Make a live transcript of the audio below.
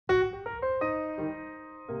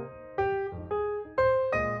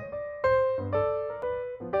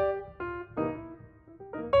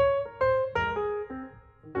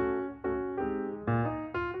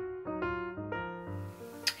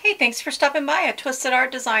Hey, thanks for stopping by at Twisted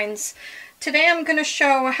Art Designs. Today I'm going to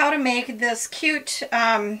show how to make this cute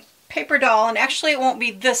paper doll, and actually it won't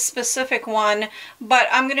be this specific one, but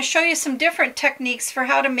I'm going to show you some different techniques for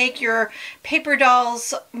how to make your paper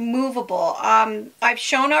dolls movable. I've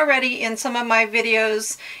shown already in some of my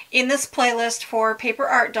videos in this playlist for paper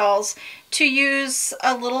art dolls to use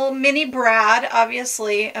a little mini brad.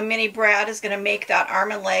 Obviously a mini brad is going to make that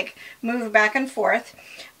arm and leg move back and forth.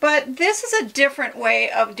 But this is a different way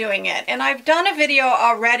of doing it, and I've done a video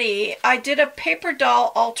already. I did a paper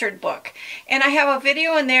doll altered book, and I have a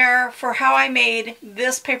video in there for how I made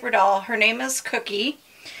this paper doll. Her name is Cookie,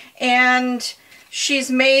 and she's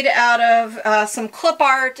made out of some clip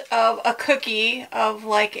art of a cookie, of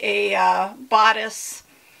like a bodice,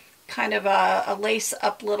 kind of a lace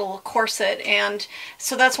up little corset, and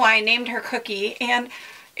so that's why I named her Cookie. And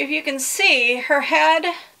if you can see, her head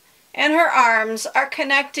and her arms are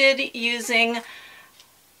connected using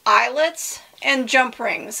eyelets and jump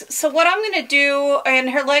rings. So what I'm going to do,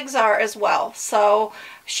 and her legs are as well, so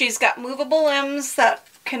she's got movable limbs that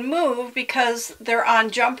can move because they're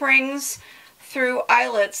on jump rings through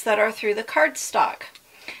eyelets that are through the cardstock.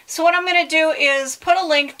 So what I'm going to do is put a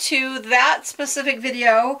link to that specific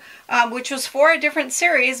video, which was for a different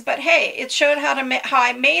series, but hey, it showed how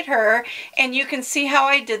I made her, and you can see how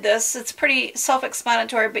I did this. It's pretty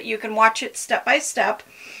self-explanatory, but you can watch it step by step.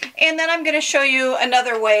 And then I'm going to show you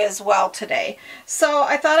another way as well today. So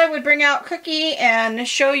I thought I would bring out Cookie and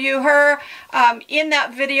show you her. In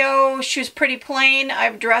that video, she was pretty plain.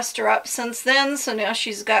 I've dressed her up since then, so now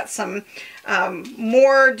she's got some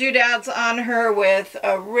more doodads on her with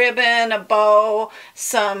a ribbon, a bow,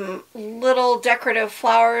 some little decorative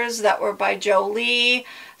flowers that were by Jolee,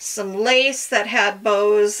 some lace that had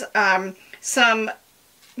bows, some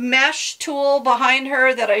mesh tulle behind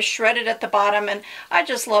her that I shredded at the bottom, and I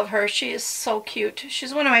just love her. She is so cute.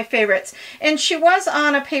 She's one of my favorites. And she was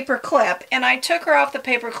on a paper clip, and I took her off the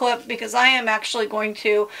paper clip because I am actually going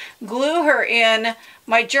to glue her in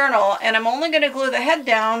my journal, and I'm only going to glue the head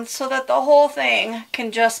down so that the whole thing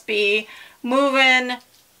can just be moving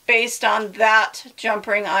based on that jump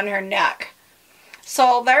ring on her neck.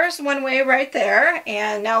 So there's one way right there,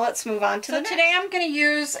 and now let's move on to the next. Today I'm going to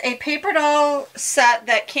use a paper doll set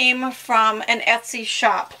that came from an Etsy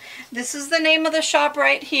shop. This is the name of the shop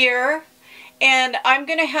right here, and I'm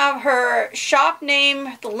going to have her shop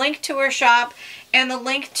name, the link to her shop, and the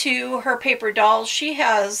link to her paper dolls. She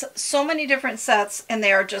has so many different sets, and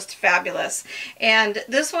they are just fabulous. And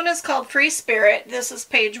this one is called Free Spirit. This is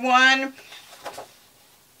page 1.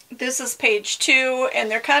 This is page 2,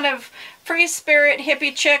 and they're kind of free spirit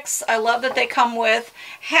hippie chicks. I love that they come with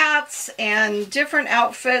hats and different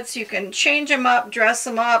outfits. You can change them up, dress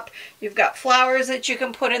them up. You've got flowers that you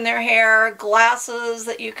can put in their hair, glasses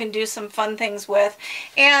that you can do some fun things with.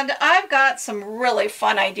 And I've got some really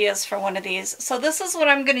fun ideas for one of these. So this is what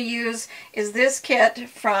I'm going to use, is this kit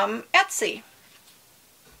from Etsy.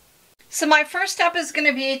 So my first step is going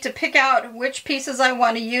to be to pick out which pieces I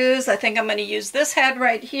want to use. I think I'm going to use this head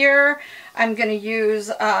right here. I'm going to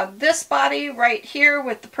use this body right here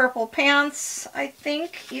with the purple pants, I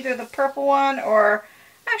think. Either the purple one or...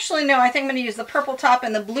 Actually, no, I think I'm going to use the purple top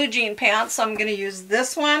and the blue jean pants. So I'm going to use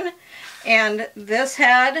this one and this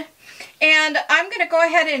head. And I'm going to go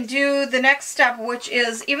ahead and do the next step, which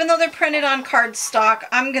is, even though they're printed on cardstock,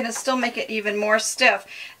 I'm going to still make it even more stiff.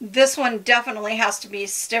 This one definitely has to be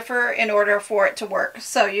stiffer in order for it to work.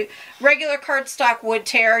 So regular cardstock would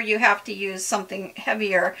tear. You have to use something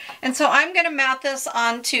heavier. And so I'm going to mat this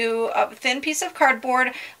onto a thin piece of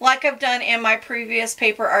cardboard like I've done in my previous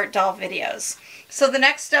paper art doll videos. So the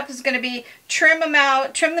next step is going to be trim them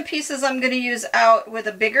out, trim the pieces I'm going to use out with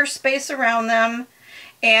a bigger space around them,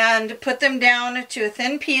 and put them down to a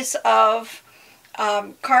thin piece of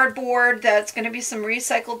cardboard that's going to be some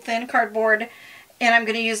recycled thin cardboard, and I'm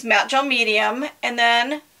going to use matte gel medium, and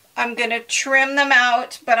then I'm going to trim them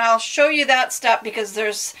out, but I'll show you that step because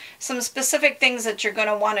there's some specific things that you're going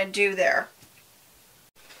to want to do there.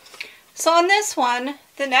 So on this one,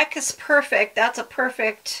 the neck is perfect. That's a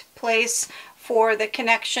perfect place for the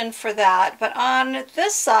connection for that. But on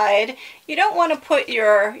this side, you don't want to put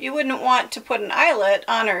you wouldn't want to put an eyelet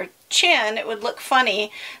on her chin. It would look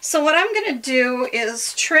funny. So what I'm going to do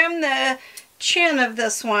is trim the chin of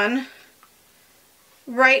this one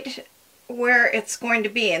right where it's going to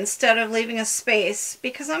be instead of leaving a space,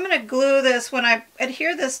 because I'm going to glue this. When I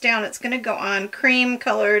adhere this down, it's going to go on cream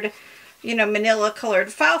colored, manila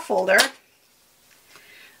colored file folder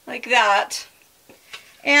like that.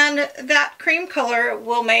 And that cream color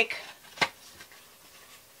will make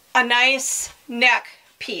a nice neck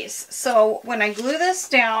piece. So when I glue this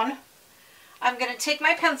down, I'm going to take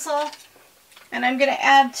my pencil and I'm going to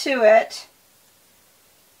add to it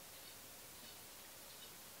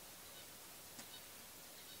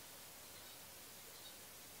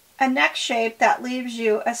a neck shape that leaves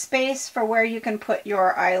you a space for where you can put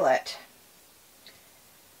your eyelet.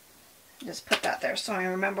 Just put that there so I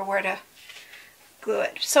remember where to glue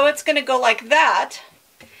it. So it's going to go like that.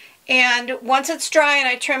 And once it's dry and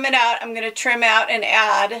I trim it out, I'm going to trim out and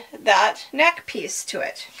add that neck piece to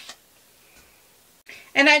it.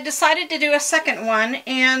 And I decided to do a second one,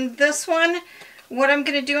 and this one, what I'm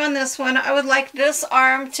going to do on this one, I would like this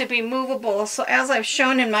arm to be movable. So as I've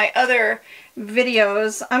shown in my other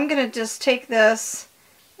videos, I'm going to just take this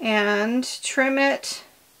and trim it.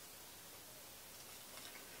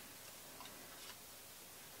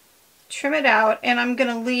 Trim it out, and I'm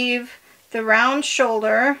going to leave the round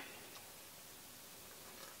shoulder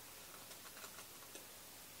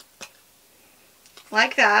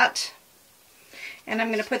like that. And I'm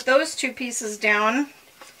going to put those two pieces down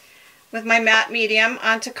with my matte medium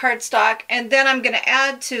onto cardstock, and then I'm going to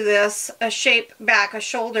add to this a shape back, a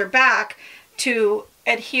shoulder back, to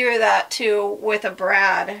adhere that to with a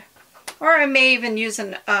brad. Or I may even use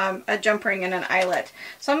a jump ring and an eyelet.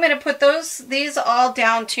 So I'm going to put these all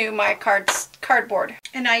down to my cardboard.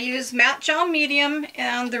 And I use matte gel medium,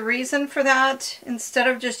 and the reason for that, instead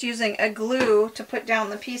of just using a glue to put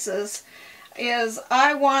down the pieces, is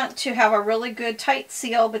I want to have a really good tight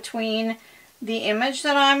seal between the image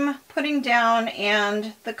that I'm putting down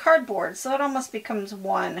and the cardboard, so it almost becomes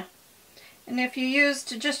one. And if you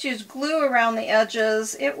just use glue around the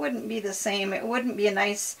edges, it wouldn't be the same. It wouldn't be a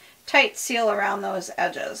nice tight seal around those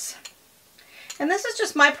edges. And this is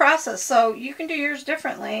just my process, so you can do yours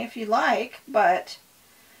differently if you like, but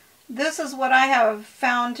this is what I have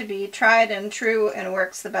found to be tried and true and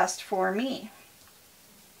works the best for me.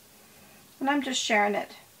 And I'm just sharing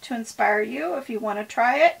it to inspire you. If you want to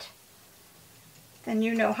try it, then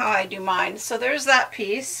you know how I do mine. So there's that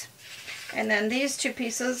piece. And then these two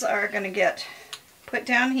pieces are going to get put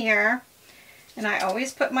down here. And I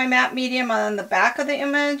always put my matte medium on the back of the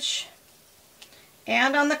image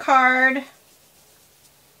and on the card.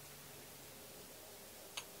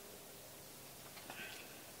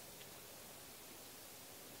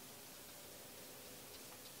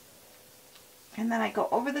 And then I go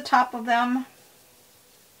over the top of them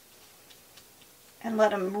and let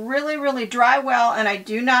them really, really dry well. And I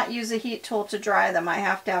do not use a heat tool to dry them. I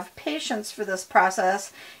have to have patience for this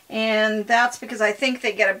process. And that's because I think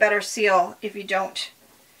they get a better seal if you don't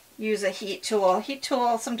use a heat tool. A heat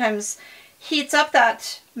tool sometimes heats up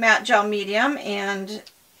that matte gel medium and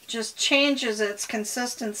just changes its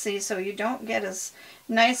consistency so you don't get as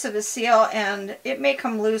nice of a seal, and it may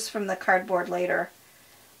come loose from the cardboard later.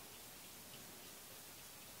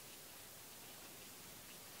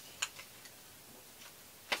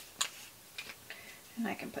 And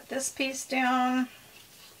I can put this piece down.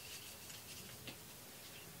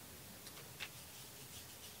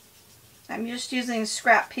 I'm just using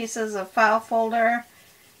scrap pieces of file folder.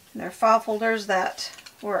 And they're file folders that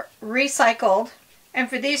were recycled. And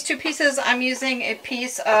for these two pieces, I'm using a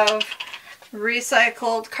piece of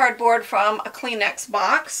recycled cardboard from a Kleenex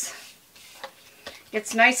box.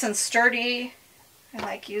 It's nice and sturdy. I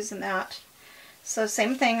like using that. So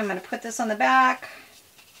same thing, I'm going to put this on the back.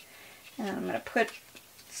 And I'm going to put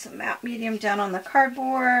some matte medium down on the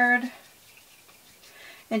cardboard.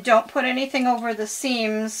 And don't put anything over the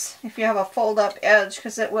seams if you have a fold up edge,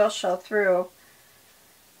 because it will show through.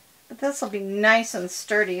 But this will be nice and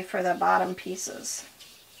sturdy for the bottom pieces,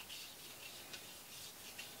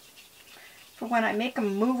 for when I make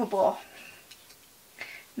them movable.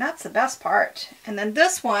 And that's the best part. And then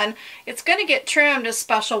this one, it's going to get trimmed a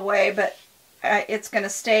special way, but it's going to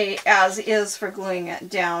stay as is for gluing it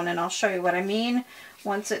down. And I'll show you what I mean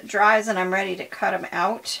once it dries and I'm ready to cut them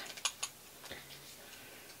out.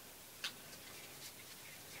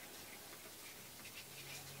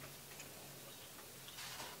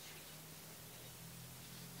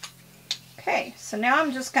 Okay, so now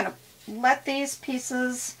I'm just going to let these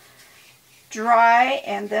pieces dry,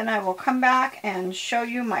 and then I will come back and show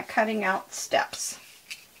you my cutting out steps.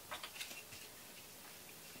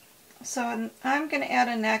 So I'm going to add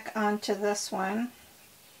a neck onto this one.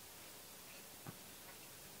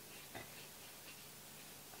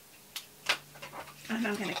 And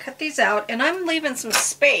I'm going to cut these out, and I'm leaving some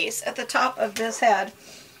space at the top of this head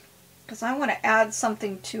because I want to add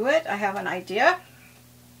something to it. I have an idea.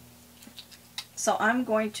 So I'm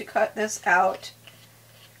going to cut this out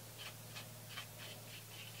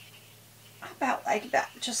about like that,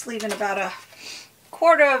 just leaving about a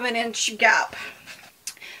 1/4 of an inch gap.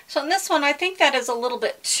 So in this one, I think that is a little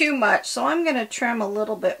bit too much, so I'm going to trim a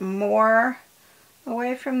little bit more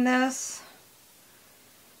away from this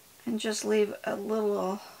and just leave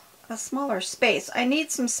a smaller space. I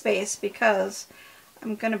need some space because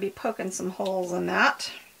I'm going to be poking some holes in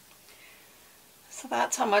that. So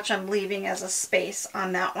that's how much I'm leaving as a space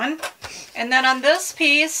on that one. And then on this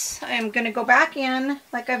piece, I'm going to go back in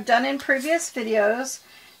like I've done in previous videos,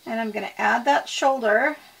 and I'm going to add that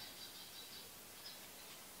shoulder.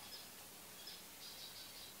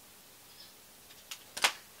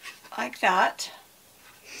 Like that,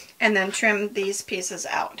 and then trim these pieces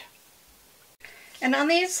out. And on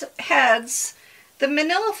these heads, the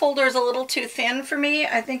manila folder is a little too thin for me.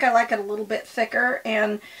 I think I like it a little bit thicker,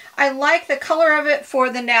 and I like the color of it for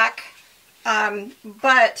the neck,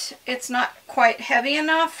 but it's not quite heavy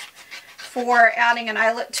enough for adding an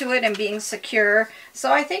eyelet to it and being secure.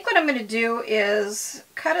 So I think what I'm going to do is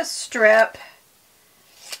cut a strip,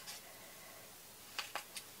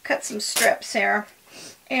 cut some strips here.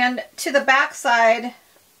 And to the back side,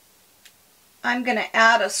 I'm going to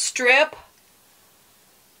add a strip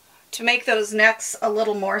to make those necks a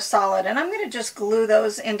little more solid. And I'm going to just glue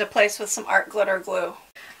those into place with some art glitter glue.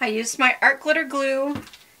 I used my art glitter glue,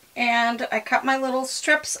 and I cut my little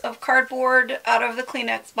strips of cardboard out of the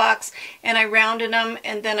Kleenex box, and I rounded them,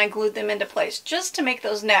 and then I glued them into place just to make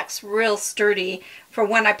those necks real sturdy for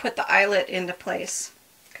when I put the eyelet into place,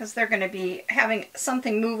 because they're going to be having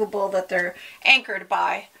something movable that they're anchored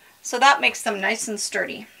by. So that makes them nice and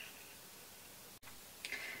sturdy.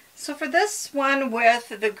 So for this one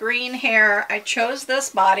with the green hair, I chose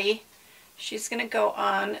this body. She's going to go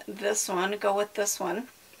on this one, go with this one.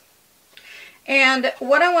 And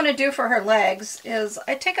what I want to do for her legs is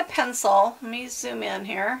I take a pencil, let me zoom in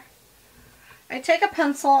here. I take a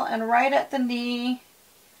pencil, and right at the knee,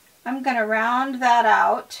 I'm going to round that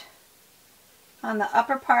out on the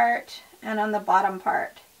upper part and on the bottom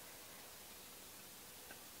part.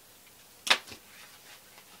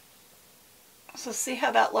 So see how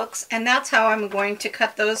that looks? And that's how I'm going to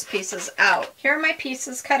cut those pieces out. Here are my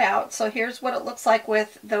pieces cut out. So here's what it looks like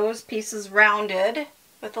with those pieces rounded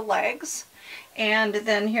with the legs. And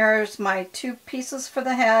then here's my two pieces for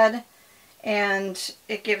the head. And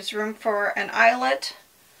it gives room for an eyelet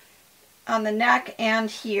on the neck and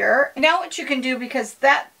here. Now what you can do, because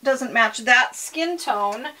that doesn't match that skin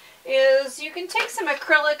tone, is you can take some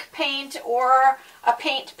acrylic paint or a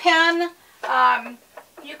paint pen.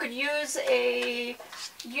 You could use a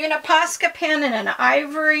Uniposca pen in an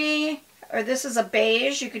ivory, or this is a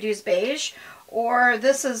beige, you could use beige, or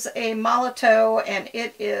this is a Molotow, and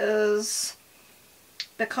it is,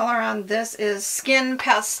 the color on this is Skin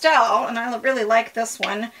Pastel, and I really like this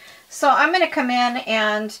one. So I'm going to come in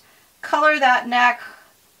and color that neck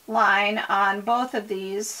line on both of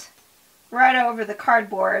these right over the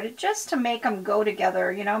cardboard, just to make them go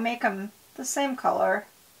together, you know, make them the same color.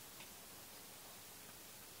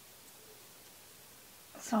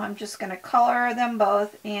 So I'm just going to color them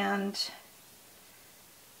both, and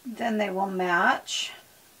then they will match.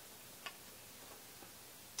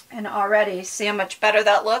 And already, see how much better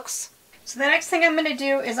that looks? So the next thing I'm going to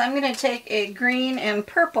do is I'm going to take a green and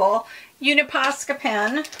purple Uniposca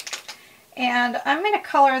pen, and I'm going to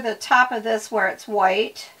color the top of this where it's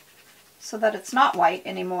white so that it's not white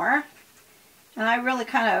anymore. And I really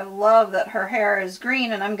kind of love that her hair is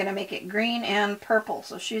green, and I'm going to make it green and purple,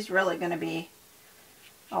 so she's really going to be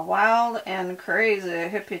a wild and crazy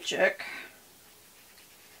hippie chick.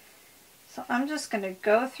 So I'm just going to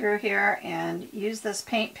go through here and use this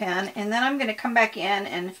paint pen, and then I'm going to come back in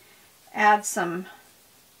and add some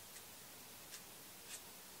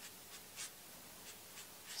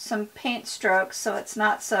paint strokes so it's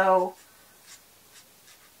not so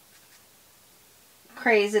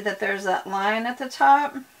crazy that there's that line at the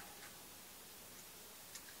top.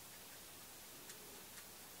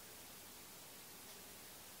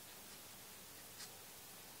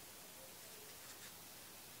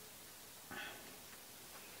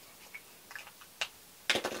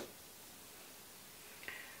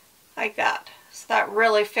 Like that. So that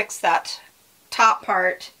really fixed that top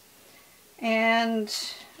part. And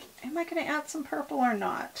am I going to add some purple or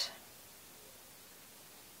not?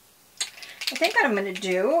 I think what I'm going to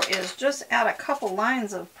do is just add a couple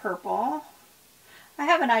lines of purple. I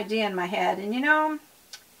have an idea in my head, and you know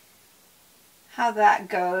how that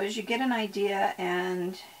goes. You get an idea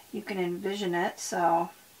and you can envision it, so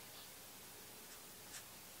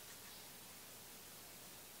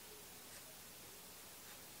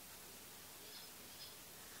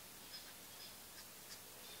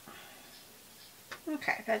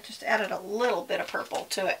Okay, that just added a little bit of purple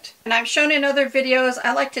to it. And I've shown in other videos,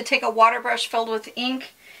 I like to take a water brush filled with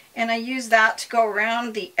ink and I use that to go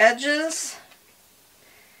around the edges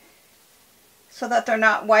so that they're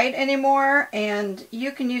not white anymore. And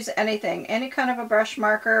you can use anything, any kind of a brush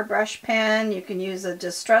marker, brush pen, you can use a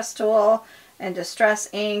distress tool and distress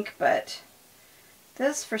ink, but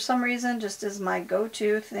this for some reason just is my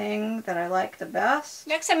go-to thing that I like the best.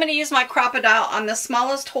 Next I'm going to use my Crop-A-Dile on the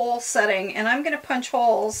smallest hole setting, and I'm going to punch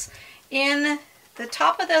holes in the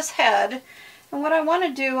top of this head. And what I want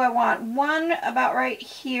to do, I want one about right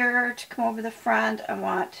here to come over the front. I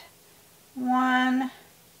want 1,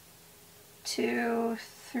 2,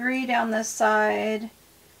 3 down this side,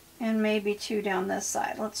 and maybe 2 down this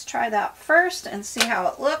side. Let's try that first and see how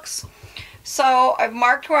it looks. So I've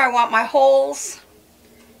marked where I want my holes,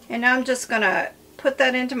 and now I'm just going to put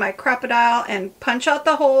that into my Crop-A-Dile and punch out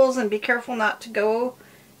the holes, and be careful not to go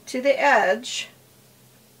to the edge.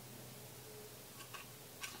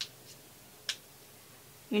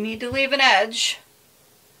 You need to leave an edge.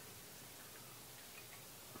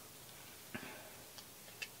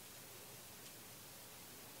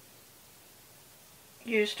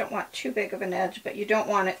 You just don't want too big of an edge, but you don't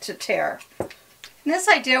want it to tear. And this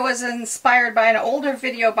idea was inspired by an older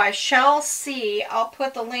video by Shell C. I'll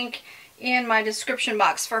put the link in my description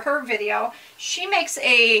box for her video. She makes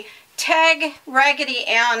a tag Raggedy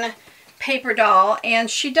Ann paper doll, and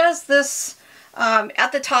she does this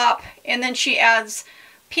at the top, and then she adds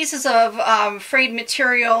pieces of frayed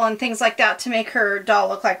material and things like that to make her doll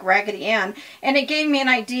look like Raggedy Ann. And it gave me an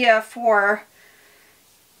idea for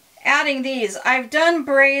adding these. I've done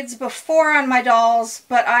braids before on my dolls,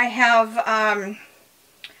 but I have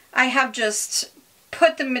just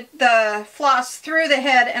put the floss through the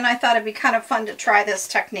head, and I thought it'd be kind of fun to try this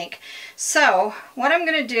technique. So what I'm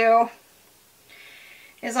going to do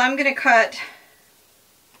is I'm going to cut,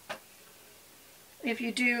 if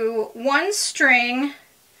you do 1 string,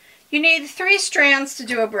 you need 3 strands to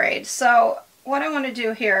do a braid. So what I want to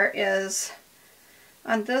do here is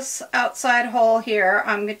on this outside hole here,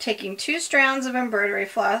 I'm taking 2 strands of embroidery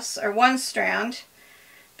floss, or 1 strand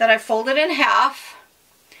that I folded in half,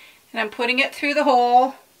 and I'm putting it through the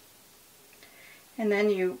hole, and then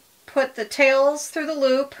you put the tails through the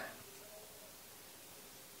loop,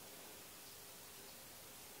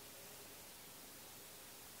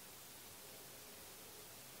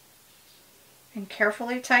 and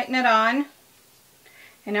carefully tighten it on.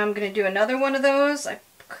 And now I'm going to do another one of those. I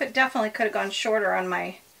definitely could have gone shorter on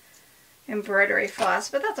my embroidery floss,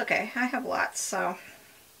 but that's okay. I have lots, so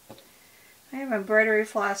I have embroidery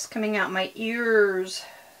floss coming out my ears.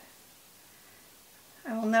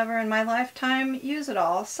 I will never in my lifetime use it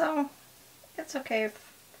all, so it's okay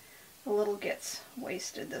if a little gets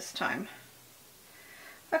wasted this time.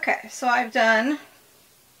 Okay, so I've done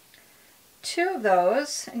 2 of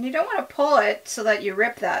those, and you don't want to pull it so that you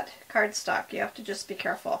rip that cardstock. You have to just be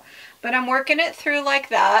careful. But I'm working it through like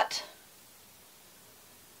that.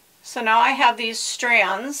 So now I have these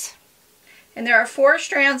strands, and there are 4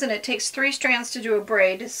 strands, and it takes 3 strands to do a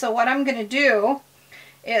braid. So what I'm going to do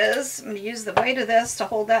is I'm going to use the weight of this to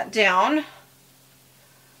hold that down.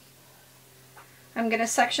 I'm going to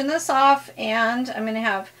section this off, and I'm going to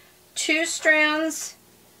have 2 strands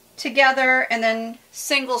together and then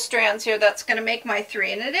single strands here. That's going to make my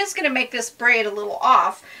 3, and it is going to make this braid a little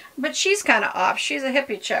off, but she's kind of off. She's a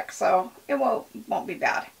hippie chick, so it won't be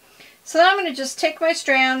bad. So then I'm going to just take my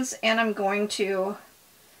strands and I'm going to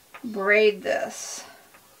braid this.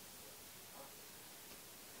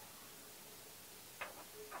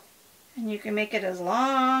 And you can make it as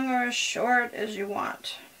long or as short as you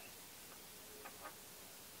want.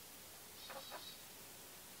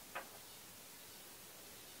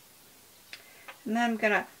 And then I'm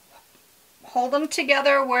going to hold them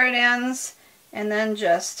together where it ends, and then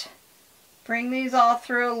just bring these all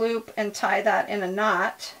through a loop and tie that in a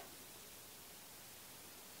knot.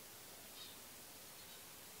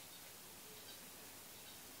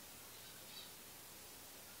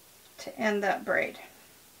 To end that braid.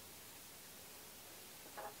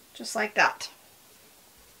 Just like that.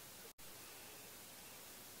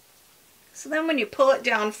 So then when you pull it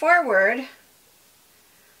down forward,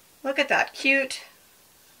 look at that cute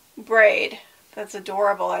braid. That's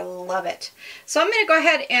adorable. I love it. So I'm going to go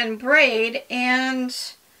ahead and braid, and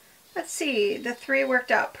let's see, the 3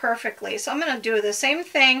 worked out perfectly. So I'm going to do the same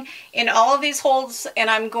thing in all of these holes, and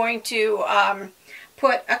I'm going to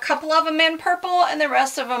put a couple of them in purple and the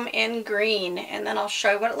rest of them in green, and then I'll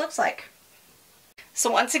show you what it looks like. So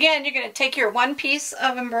once again, you're going to take your 1 piece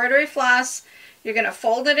of embroidery floss, you're going to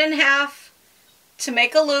fold it in half to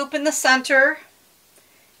make a loop in the center,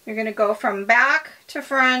 You're going to go from back to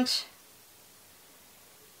front.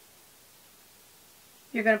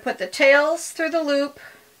 You're going to put the tails through the loop.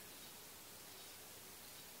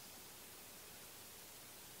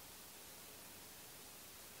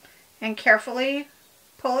 And carefully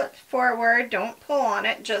pull it forward. Don't pull on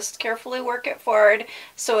it, just carefully work it forward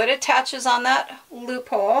so it attaches on that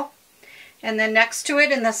loophole. And then next to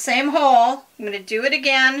it in the same hole, I'm going to do it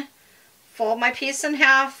again. Fold my piece in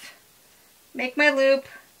half, make my loop,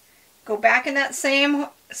 go back in that same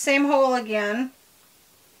hole again.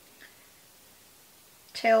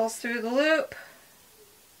 Tails through the loop.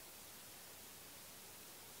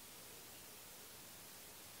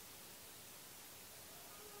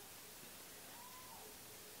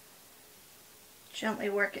 Gently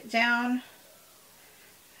work it down,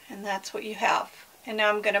 and that's what you have. And now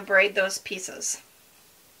I'm going to braid those pieces.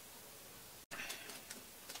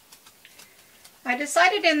 I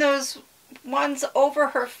decided in those ones over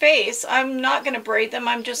her face, I'm not going to braid them,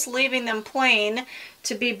 I'm just leaving them plain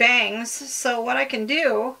to be bangs. So what I can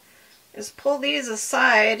do is pull these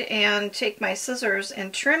aside and take my scissors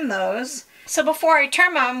and trim those. So before I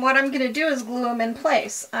trim them, what I'm going to do is glue them in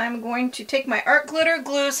place. I'm going to take my art glitter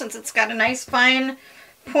glue, since it's got a nice fine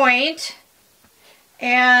point,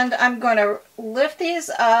 and I'm going to lift these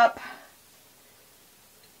up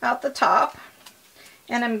out the top,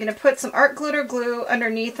 and I'm going to put some art glitter glue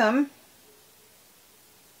underneath them,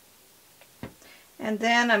 and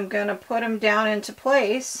then I'm going to put them down into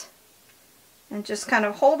place and just kind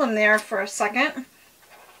of hold them there for a second.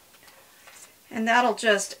 And that'll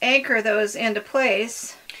just anchor those into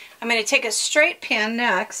place. I'm going to take a straight pin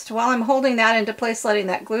next while I'm holding that into place, letting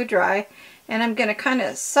that glue dry. And I'm going to kind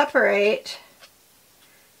of separate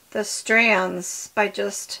the strands by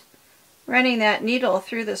just running that needle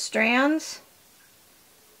through the strands.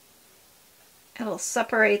 It'll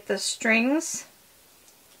separate the strings.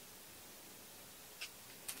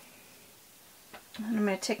 And I'm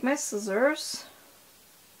going to take my scissors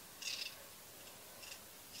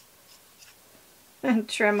and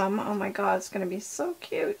trim them. Oh my god, it's going to be so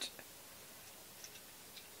cute.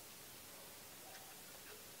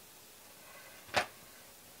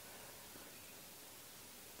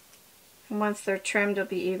 And once they're trimmed, it'll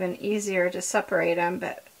be even easier to separate them,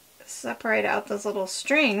 but separate out those little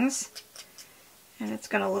strings and it's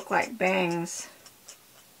going to look like bangs.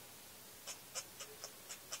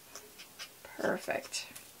 Perfect.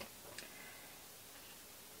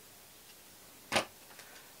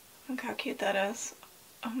 Look how cute that is.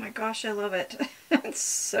 Oh my gosh, I love it. It's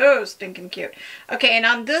so stinking cute. Okay, and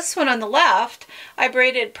on this one on the left, I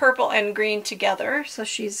braided purple and green together. So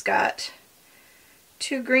she's got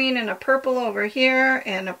two green and a purple over here,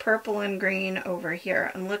 and a purple and green over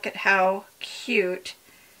here. And look at how cute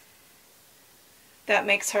that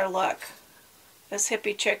makes her look. This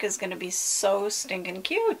hippie chick is going to be so stinking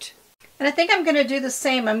cute. And I think I'm going to do the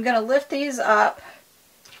same. I'm going to lift these up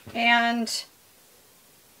and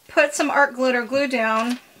put some art glitter glue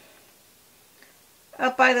down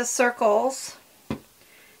up by the circles,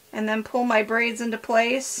 and then pull my braids into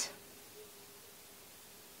place.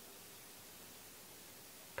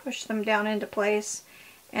 Push them down into place,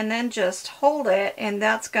 and then just hold it, and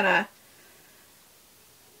that's going to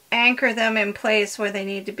anchor them in place where they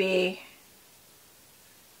need to be.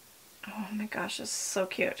 Oh my gosh, this is so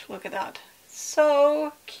cute. Look at that.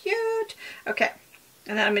 So cute. Okay.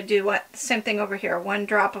 And then I'm going to do the same thing over here. One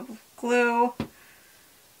drop of glue,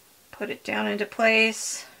 put it down into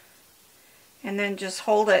place, and then just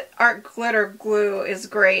hold it. Art glitter glue is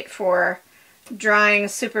great for drying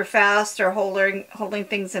super fast or holding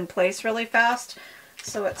things in place really fast.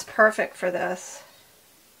 So it's perfect for this.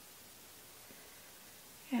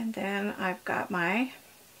 And then I've got my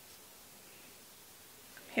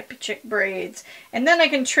hippie chick braids, and then I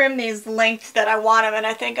can trim these lengths that I want them, and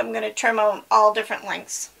I think I'm going to trim them all different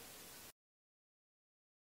lengths.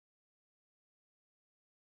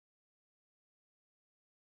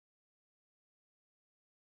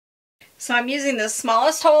 So I'm using the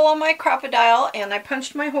smallest hole on my crocodile, and I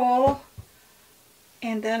punched my hole,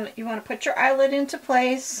 and then you want to put your eyelet into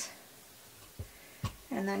place,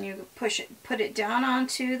 and then you put it down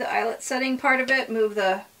onto the eyelet setting part of it, move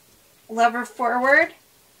the lever forward,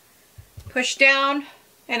 push down,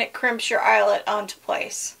 and it crimps your eyelet onto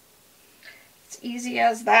place. It's easy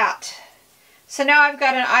as that. So now I've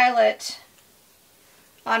got an eyelet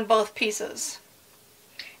on both pieces.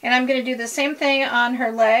 And I'm going to do the same thing on her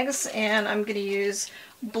legs, and I'm going to use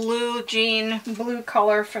blue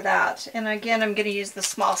color for that. And again, I'm going to use the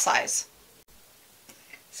small size.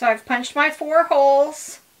 So I've punched my 4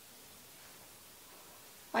 holes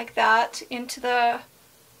like that into the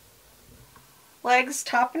legs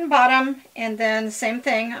top and bottom, and then same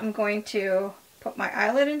thing, I'm going to put my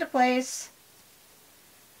eyelet into place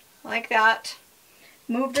like that.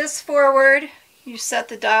 Move this forward. You set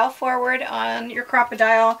the dial forward on your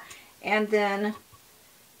Crop-A-Dial, and then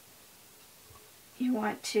you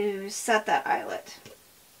want to set that eyelet.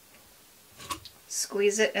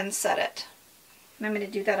 Squeeze it and set it. And I'm going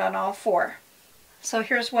to do that on all four. So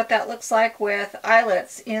here's what that looks like with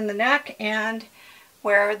eyelets in the neck and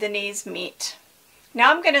where the knees meet.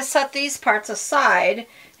 Now I'm going to set these parts aside,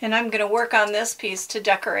 and I'm going to work on this piece to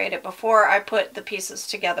decorate it before I put the pieces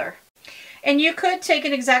together. And you could take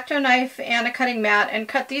an X-Acto knife and a cutting mat and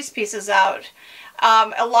cut these pieces out.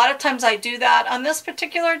 A lot of times I do that. On this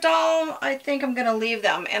particular doll, I think I'm going to leave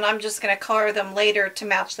them, and I'm just going to color them later to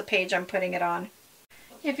match the page I'm putting it on.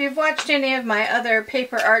 If you've watched any of my other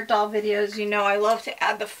paper art doll videos, you know I love to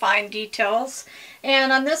add the fine details.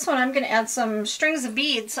 And on this one, I'm going to add some strings of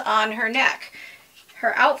beads on her neck.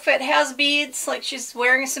 Her outfit has beads, like she's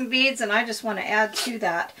wearing some beads, and I just want to add to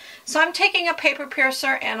that. So I'm taking a paper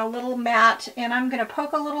piercer and a little mat, and I'm going to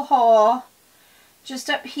poke a little hole just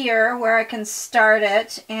up here where I can start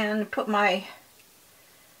it and put my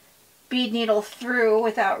bead needle through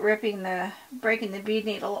without breaking the bead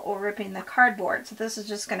needle or ripping the cardboard. So this is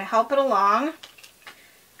just going to help it along.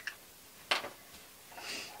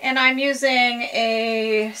 And I'm using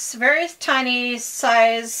a very tiny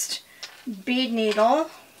sized bead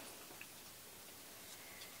needle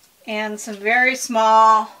and some very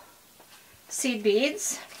small seed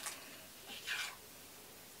beads.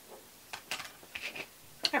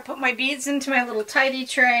 I put my beads into my little tidy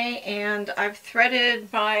tray, and I've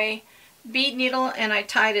threaded my bead needle, and I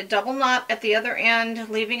tied a double knot at the other end,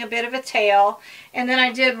 leaving a bit of a tail, and then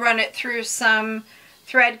I did run it through some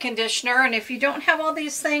thread conditioner. And if you don't have all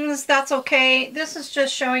these things, that's okay. This is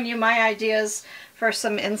just showing you my ideas for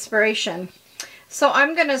some inspiration. So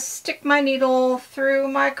I'm going to stick my needle through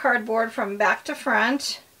my cardboard from back to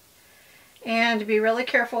front, and be really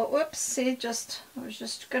careful. Whoops, see, I was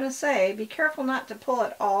just going to say, be careful not to pull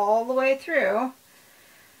it all the way through.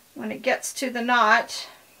 When it gets to the knot,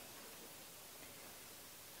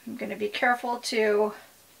 I'm going to be careful to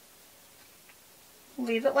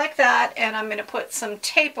leave it like that, and I'm going to put some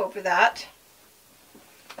tape over that.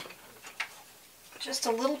 Just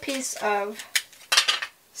a little piece of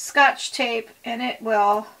Scotch tape, and it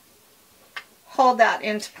will hold that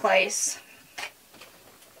into place.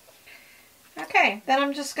 Okay, then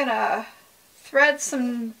I'm just going to thread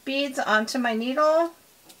some beads onto my needle.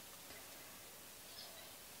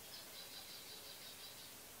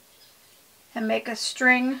 And make a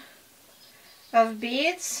string of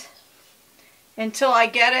beads until I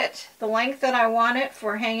get it the length that I want it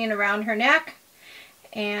for hanging around her neck.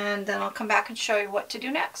 And then I'll come back and show you what to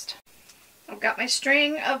do next. I've got my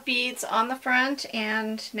string of beads on the front,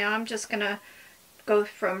 and now I'm just going to go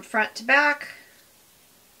from front to back.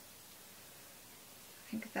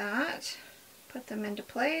 Like that. Put them into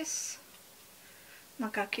place.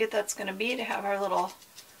 Look how cute that's going to be to have our little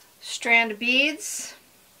strand of beads.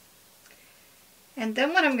 And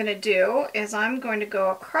then what I'm going to do is I'm going to go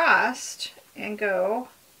across and go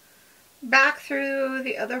back through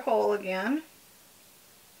the other hole again.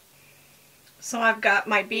 So I've got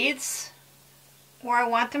my beads where I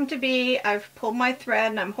want them to be. I've pulled my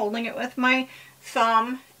thread and I'm holding it with my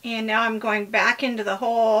thumb, and now I'm going back into the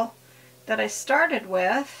hole that I started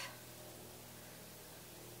with.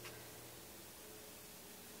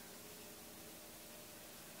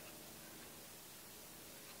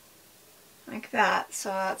 Like that. So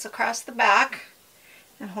that's across the back,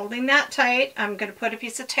 and holding that tight, I'm going to put a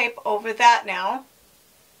piece of tape over that now.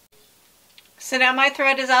 So now my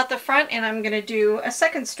thread is out the front, and I'm going to do a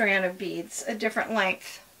second strand of beads, a different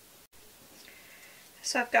length.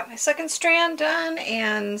 So I've got my second strand done,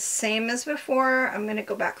 and same as before, I'm going to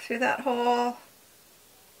go back through that hole.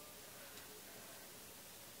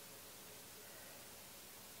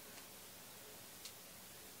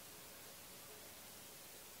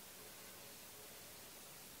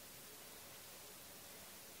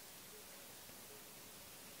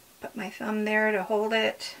 Put my thumb there to hold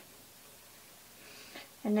it.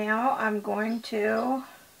 And now I'm going to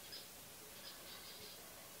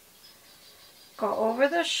go over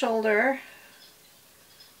the shoulder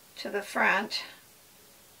to the front.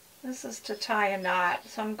 This is to tie a knot,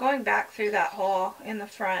 so I'm going back through that hole in the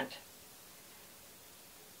front.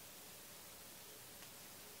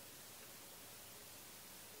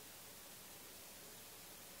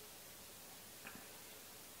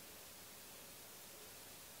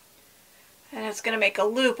 And it's going to make a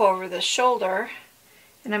loop over the shoulder,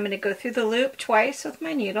 and I'm going to go through the loop twice with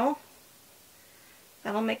my needle.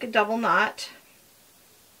 That'll make a double knot.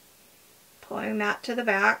 pulling that to the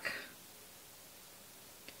back.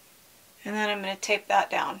 And then I'm going to tape that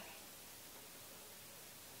down.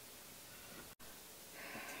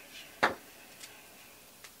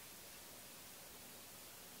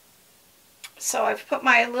 So I've put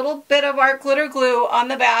my little bit of art glitter glue on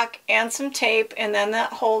the back and some tape, and then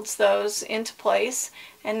that holds those into place.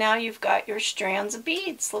 And now you've got your strands of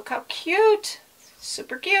beads. Look how cute.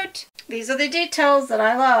 Super cute. These are the details that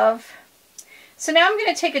I love. So now I'm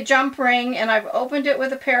going to take a jump ring, and I've opened it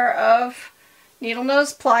with a pair of needle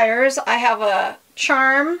nose pliers. I have a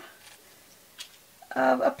charm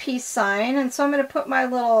of a peace sign, and so I'm going to put my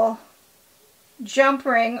little jump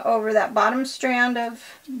ring over that bottom strand of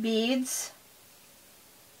beads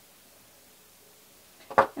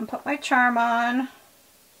and put my charm on,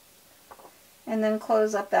 and then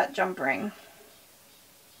close up that jump ring.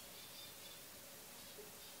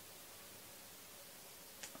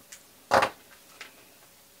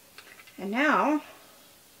 And now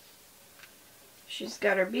she's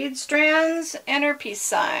got her bead strands and her peace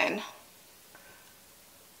sign.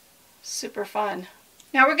 Super fun.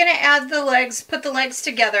 Now we're going to add the legs, put the legs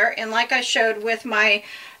together, and like I showed with my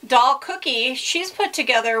doll Cookie, she's put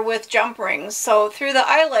together with jump rings. So through the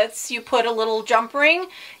eyelets, you put a little jump ring,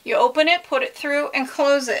 you open it, put it through, and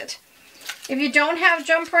close it. If you don't have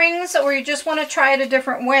jump rings, or you just want to try it a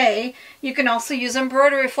different way, you can also use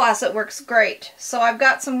embroidery floss. It works great. So I've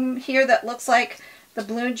got some here that looks like the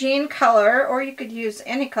blue jean color, or you could use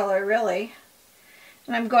any color really.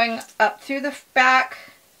 And I'm going up through the back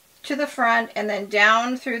to the front, and then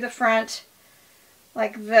down through the front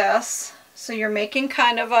like this. So you're making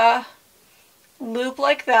kind of a loop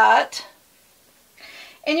like that.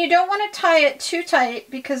 And you don't want to tie it too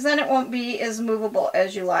tight, because then it won't be as movable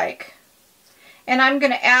as you like. And I'm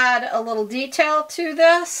going to add a little detail to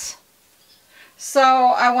this. So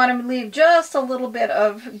I want to leave just a little bit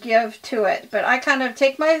of give to it. But I kind of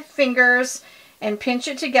take my fingers and pinch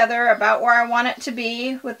it together about where I want it to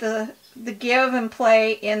be with the give and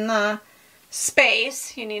play in the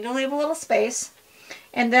space. You need to leave a little space.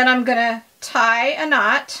 And then I'm going to tie a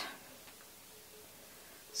knot.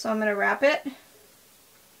 So I'm going to wrap it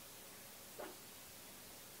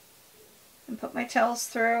and put my tails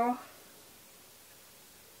through.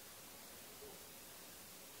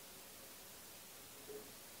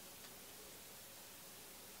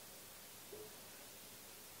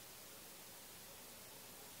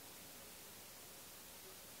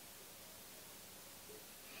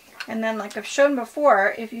 And then, like I've shown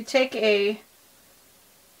before, if you take a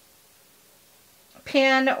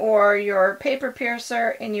pin or your paper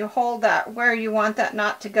piercer and you hold that where you want that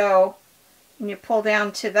knot to go, and you pull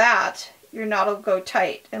down to that, your knot will go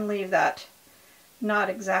tight and leave that knot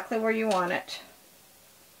exactly where you want it.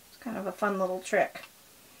 It's kind of a fun little trick.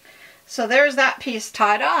 So there's that piece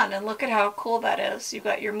tied on, and look at how cool that is. You've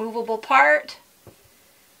got your movable part,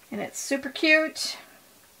 and it's super cute.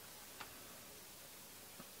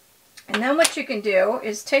 And then what you can do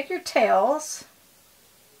is take your tails,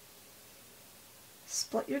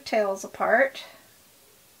 split your tails apart,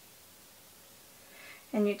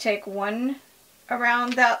 and you take one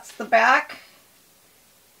around, that's the back,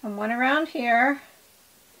 and one around here,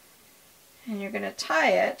 and you're going to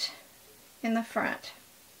tie it in the front.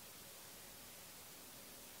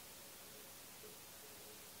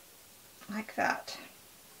 Like that.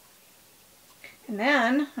 And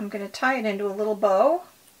then I'm going to tie it into a little bow.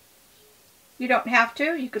 You don't have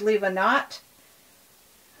to. You could leave a knot.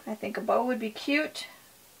 I think a bow would be cute.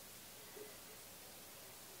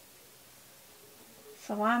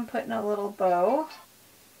 So I'm putting a little bow.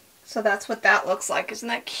 So that's what that looks like. Isn't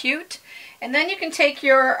that cute? And then you can take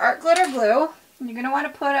your art glitter glue. And you're going to want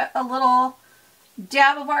to put a little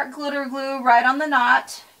dab of art glitter glue right on the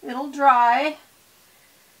knot. It'll dry.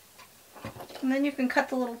 And then you can cut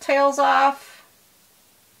the little tails off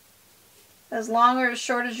as long or as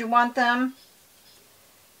short as you want them.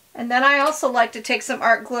 And then I also like to take some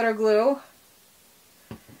art glitter glue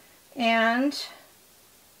and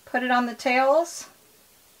put it on the tails,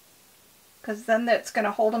 because then that's going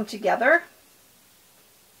to hold them together.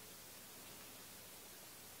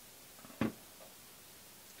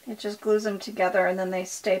 It just glues them together, and then they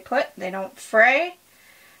stay put. They don't fray.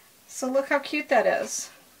 So look how cute that is.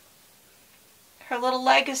 Her little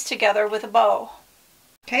leg is together with a bow.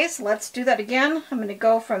 Okay, so let's do that again. I'm going to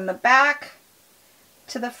go from the back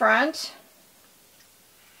to the front.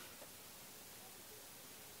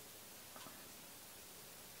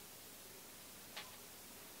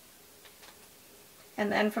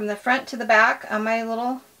 And then from the front to the back on my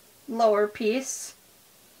little lower piece.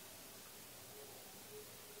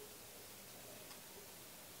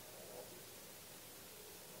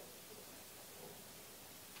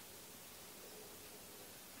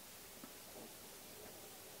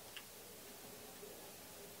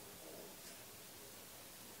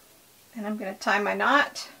 And I'm going to tie my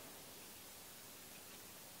knot.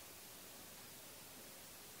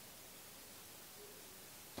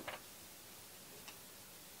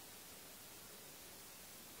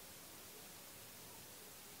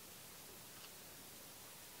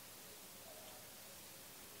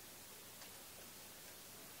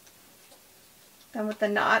 Then with the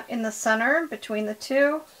knot in the center between the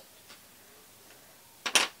two,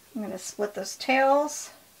 I'm going to split those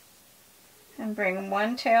tails and bring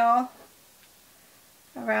one tail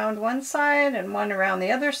around one side and one around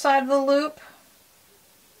the other side of the loop.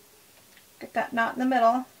 Get that knot in the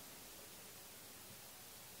middle.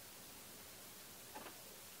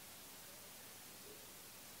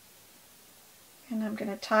 And I'm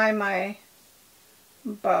going to tie my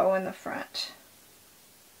bow in the front.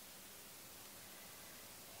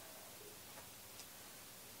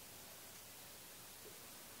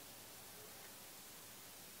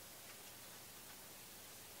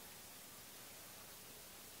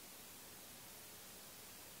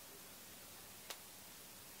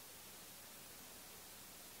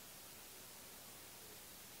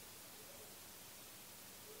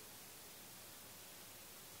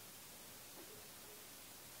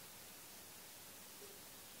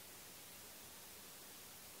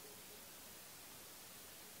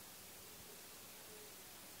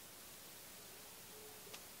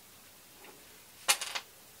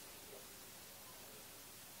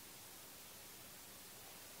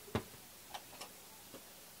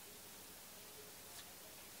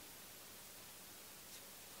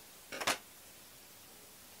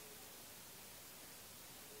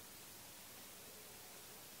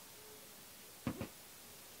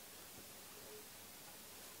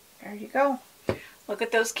 There you go. Look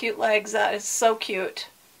at those cute legs. That is so cute.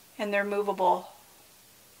 And they're movable.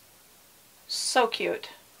 So cute.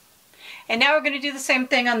 And now we're going to do the same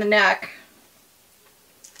thing on the neck.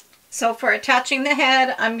 So for attaching the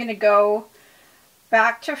head, I'm going to go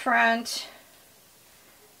back to front,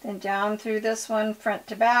 then down through this one, front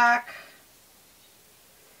to back.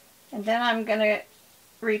 And then I'm going to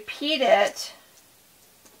repeat it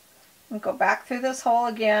and go back through this hole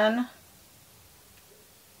again.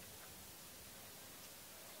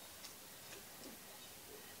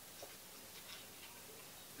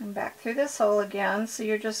 And back through this hole again, so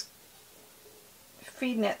you're just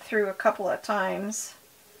feeding it through a couple of times.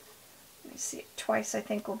 Let me see, twice I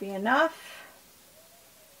think will be enough.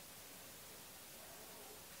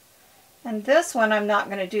 And this one I'm not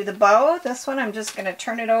going to do the bow. This one I'm just going to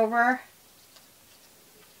turn it over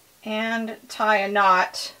and tie a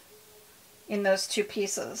knot in those two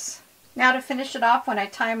pieces. Now to finish it off, when I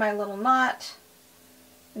tie my little knot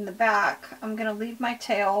in the back, I'm going to leave my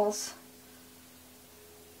tails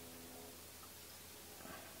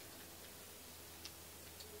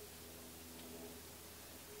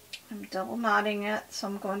I'm double knotting it, so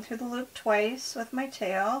I'm going through the loop twice with my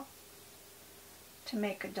tail to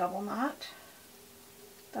make a double knot.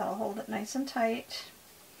 That'll hold it nice and tight.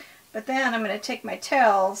 But then I'm going to take my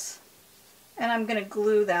tails and I'm going to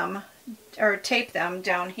glue them or tape them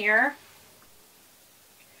down here.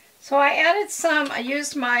 So I added some, I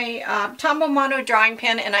used my Tombow Mono drawing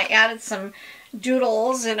pen and I added some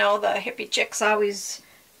doodles. You know, the hippie chicks always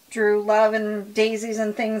drew love and daisies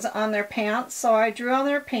and things on their pants, so I drew on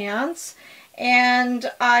their pants,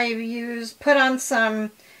 and I put on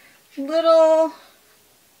some little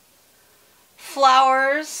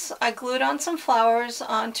flowers. I glued on some flowers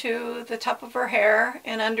onto the top of her hair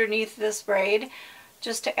and underneath this braid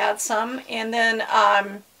just to add some. And then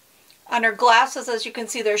on her glasses, as you can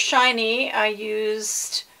see, they're shiny. I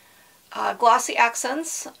used glossy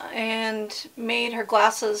accents and made her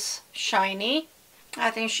glasses shiny. I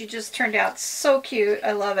think she just turned out so cute.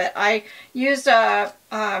 I love it. I used a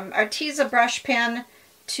Arteza brush pen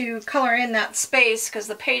to color in that space because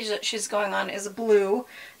the page that she's going on is blue.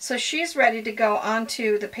 So she's ready to go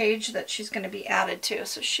onto the page that she's going to be added to.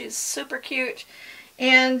 So she's super cute.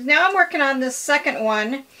 And now I'm working on this second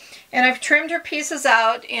one. And I've trimmed her pieces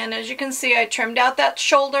out. And as you can see, I trimmed out that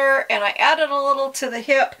shoulder and I added a little to the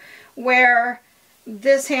hip where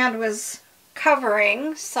this hand was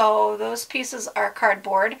covering, so those pieces are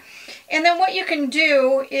cardboard. And then what you can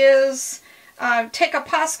do is take a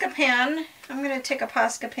Posca pen. I'm going to take a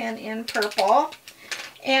Posca pen in purple,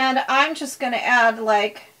 and I'm just going to add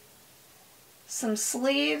like some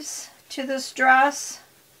sleeves to this dress.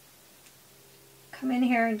 Come in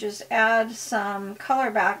here and just add some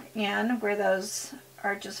color back in where those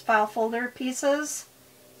are just file folder pieces.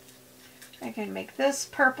 I can make this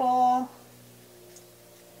purple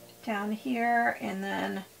down here and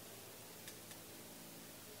then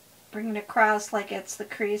bring it across like it's the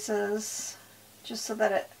creases, just so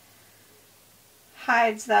that it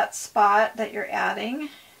hides that spot that you're adding.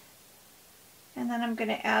 And then I'm going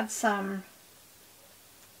to add some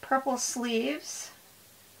purple sleeves.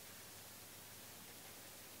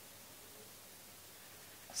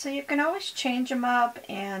 So you can always change them up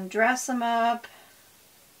and dress them up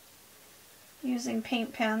using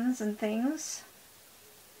paint pens and things.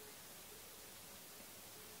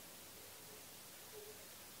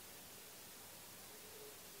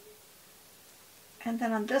 And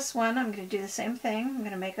then on this one, I'm going to do the same thing. I'm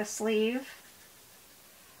going to make a sleeve.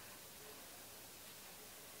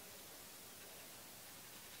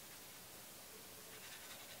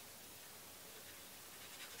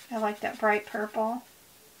 I like that bright purple.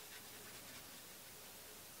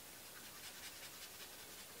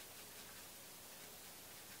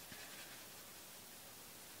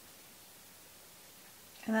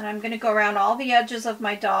 And then I'm going to go around all the edges of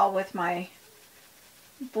my doll with my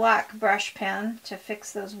black brush pen to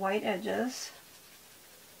fix those white edges.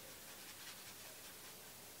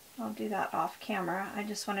 I'll do that off camera. I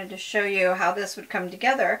just wanted to show you how this would come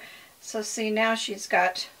together. So see, now she's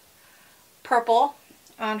got purple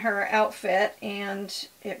on her outfit, and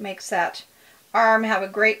it makes that arm have a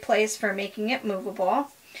great place for making it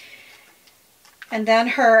movable. And then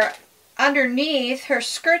her underneath, her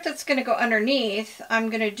skirt that's going to go underneath,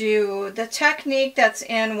 I'm going to do the technique that's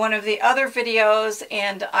in one of the other videos,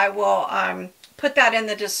 and I will put that in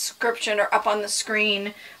the description or up on the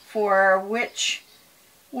screen for which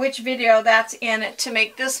video that's in to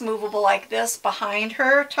make this movable like this behind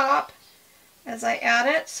her top as I add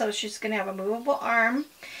it. So she's going to have a movable arm.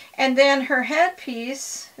 And then her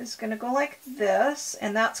headpiece is going to go like this,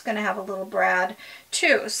 and that's going to have a little brad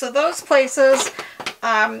too. So those places,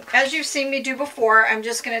 as you've seen me do before, I'm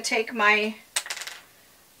just going to take my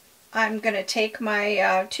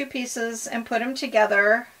two pieces and put them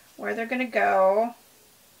together where they're going to go.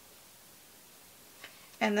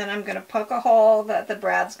 And then I'm going to poke a hole that the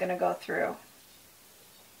brad's going to go through.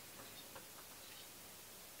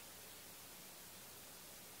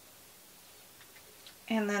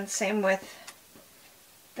 And then same with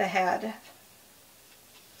the head.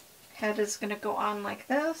 Head is going to go on like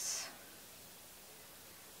this.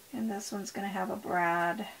 And this one's going to have a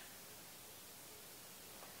brad.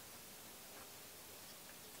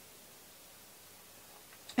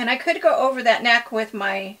 And I could go over that neck with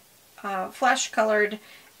my flesh colored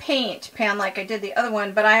paint pen like I did the other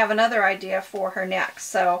one, but I have another idea for her neck,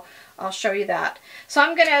 so I'll show you that. So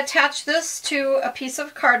I'm going to attach this to a piece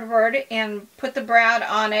of cardboard and put the brad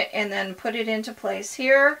on it, and then put it into place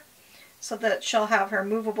here so that she'll have her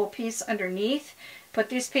movable piece underneath. Put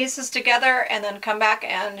these pieces together and then come back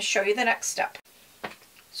and show you the next step.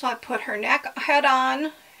 So I put her neck head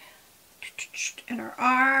on and her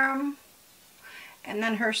arm, and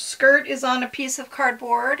then her skirt is on a piece of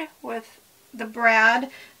cardboard with the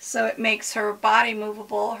brad, so it makes her body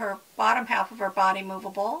movable, her bottom half of her body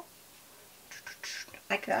movable,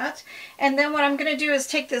 like that. And then what I'm going to do is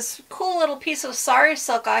take this cool little piece of sari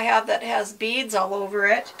silk I have that has beads all over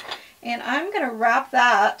it, and I'm going to wrap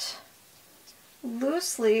that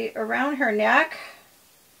loosely around her neck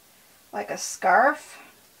like a scarf.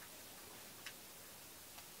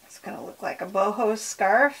 It's going to look like a boho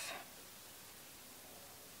scarf.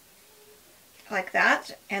 Like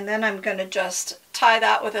that, and then I'm going to just tie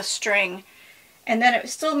that with a string, and then it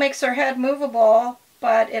still makes her head movable,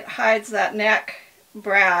 but it hides that neck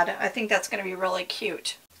brad. I think that's going to be really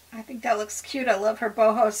cute. I think that looks cute. I love her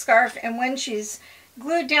boho scarf, and when she's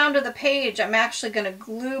glued down to the page, I'm actually going to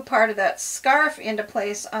glue part of that scarf into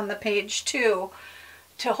place on the page too,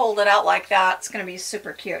 to hold it out like that. It's going to be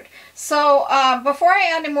super cute. So before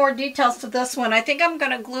I add any more details to this one, I think I'm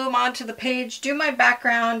going to glue them onto the page, do my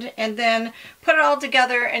background, and then put it all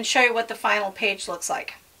together and show you what the final page looks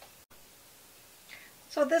like.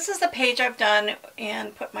 So this is the page I've done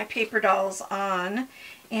and put my paper dolls on,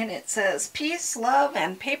 and it says Peace, Love,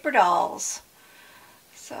 and Paper Dolls.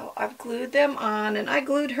 So I've glued them on, and I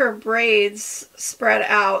glued her braids spread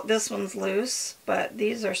out. This one's loose, but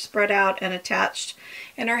these are spread out and attached.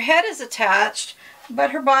 And her head is attached,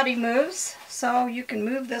 but her body moves, so you can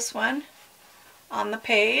move this one on the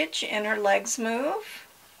page, and her legs move.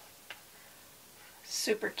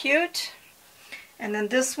 Super cute. And then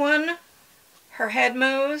this one, her head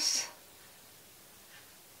moves,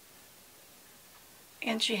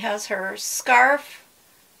 and she has her scarf.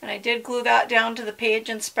 And I did glue that down to the page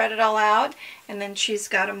and spread it all out. And then she's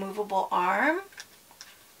got a movable arm.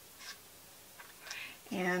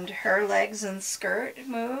 And her legs and skirt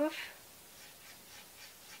move.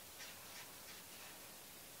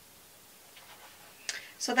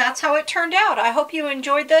 So that's how it turned out. I hope you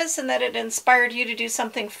enjoyed this and that it inspired you to do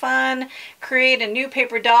something fun, create a new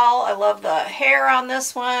paper doll. I love the hair on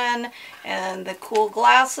this one and the cool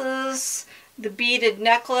glasses, the beaded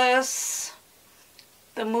necklace,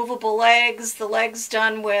 the movable legs, the legs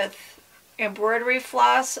done with embroidery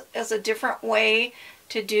floss as a different way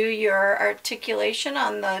to do your articulation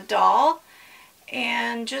on the doll,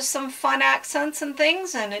 and just some fun accents and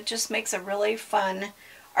things, and it just makes a really fun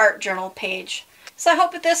art journal page. So I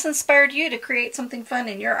hope that this inspired you to create something fun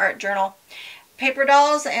in your art journal. Paper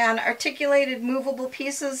dolls and articulated movable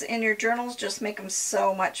pieces in your journals just make them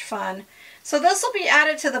so much fun. So this will be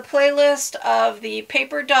added to the playlist of the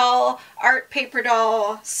paper doll, art paper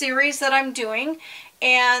doll series that I'm doing.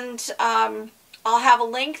 And I'll have a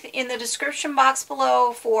link in the description box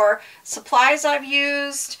below for supplies I've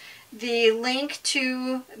used, the link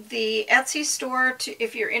to the Etsy store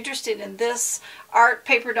if you're interested in this art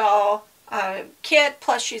paper doll kit,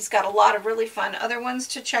 plus she's got a lot of really fun other ones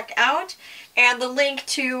to check out, and the link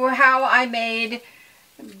to how I made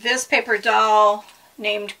this paper doll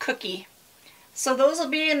named Cookie. So those will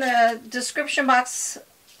be in the description box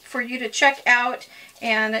for you to check out,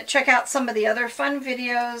 and check out some of the other fun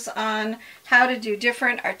videos on how to do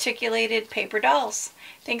different articulated paper dolls.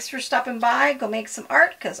 Thanks for stopping by. Go make some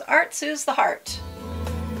art, because art soothes the heart.